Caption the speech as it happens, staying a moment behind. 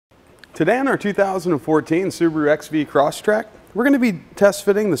Today on our 2014 Subaru XV Crosstrek, we're going to be test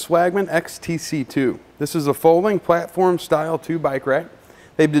fitting the Swagman XTC2. This is a folding platform style 2 bike rack.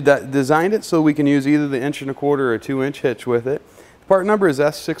 They've designed it so we can use either the 1 1/4 or 2 inch hitch with it. The part number is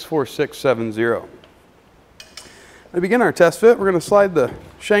S64670. To begin our test fit, we're going to slide the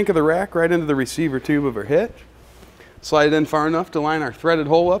shank of the rack right into the receiver tube of our hitch. Slide it in far enough to line our threaded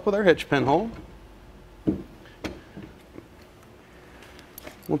hole up with our hitch pin hole.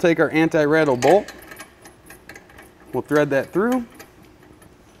 We'll take our anti-rattle bolt. We'll thread that through.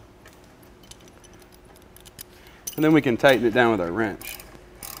 And then we can tighten it down with our wrench.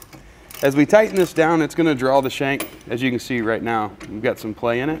 As we tighten this down, it's going to draw the shank, as you can see right now. We've got some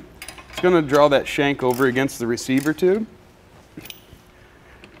play in it. It's going to draw that shank over against the receiver tube.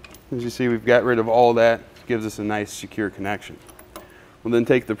 As you see, we've got rid of all that. It gives us a nice secure connection. We'll then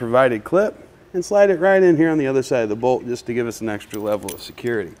take the provided clip and slide it right in here on the other side of the bolt just to give us an extra level of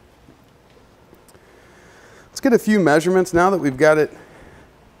security. Let's get a few measurements now that we've got it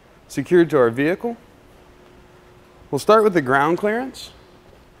secured to our vehicle. We'll start with the ground clearance.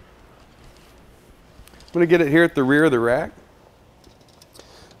 I'm going to get it here at the rear of the rack.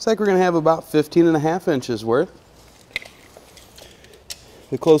 Looks like we're going to have about 15.5 inches worth.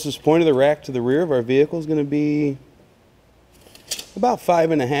 The closest point of the rack to the rear of our vehicle is going to be about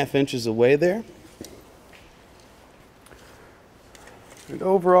 5.5 inches away there. And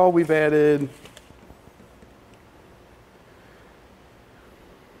overall, we've added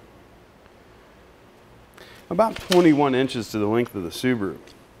about 21 inches to the length of the Subaru.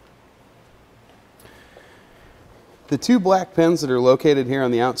 The 2 black pins that are located here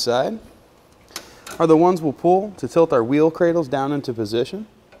on the outside are the ones we'll pull to tilt our wheel cradles down into position.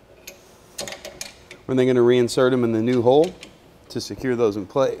 We're then going to reinsert them in the new hole to secure those in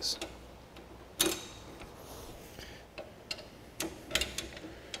place.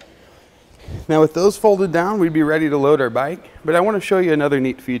 Now with those folded down, we'd be ready to load our bike, but I want to show you another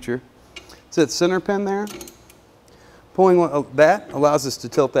neat feature. It's that center pin there. Pulling that allows us to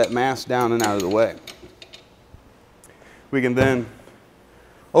tilt that mast down and out of the way. We can then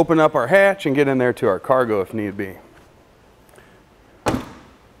open up our hatch and get in there to our cargo if need be.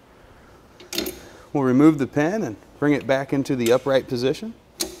 We'll remove the pin and bring it back into the upright position.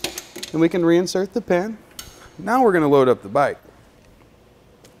 And we can reinsert the pin. Now we're going to load up the bike.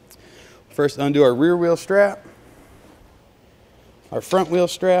 First, undo our rear wheel strap, our front wheel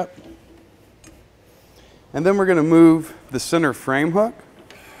strap, and then we're going to move the center frame hook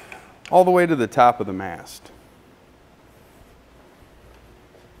all the way to the top of the mast.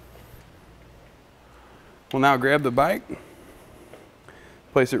 We'll now grab the bike,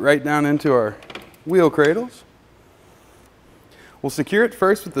 place it right down into our wheel cradles. We'll secure it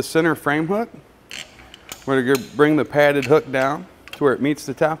first with the center frame hook. We're going to bring the padded hook down to where it meets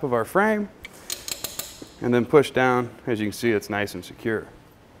the top of our frame and then push down. As you can see, it's nice and secure.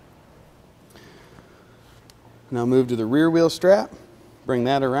 Now move to the rear wheel strap, bring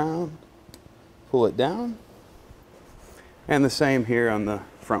that around, pull it down, and the same here on the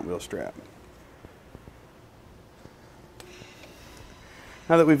front wheel strap.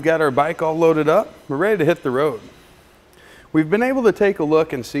 Now that we've got our bike all loaded up, we're ready to hit the road. We've been able to take a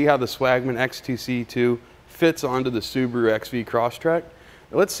look and see how the Swagman XTC2 fits onto the Subaru XV Crosstrek.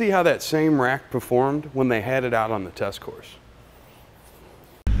 Let's see how that same rack performed when they had it out on the test course.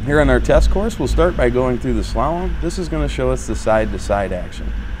 Here on our test course, we'll start by going through the slalom. This is going to show us the side-to-side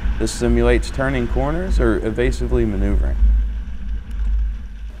action. This simulates turning corners or evasively maneuvering.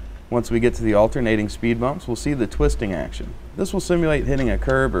 Once we get to the alternating speed bumps, we'll see the twisting action. This will simulate hitting a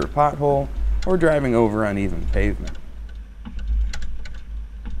curb or pothole or driving over uneven pavement.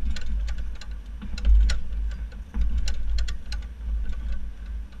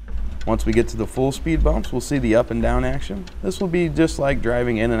 Once we get to the full speed bumps, we'll see the up and down action. This will be just like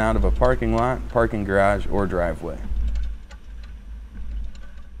driving in and out of a parking lot, parking garage, or driveway.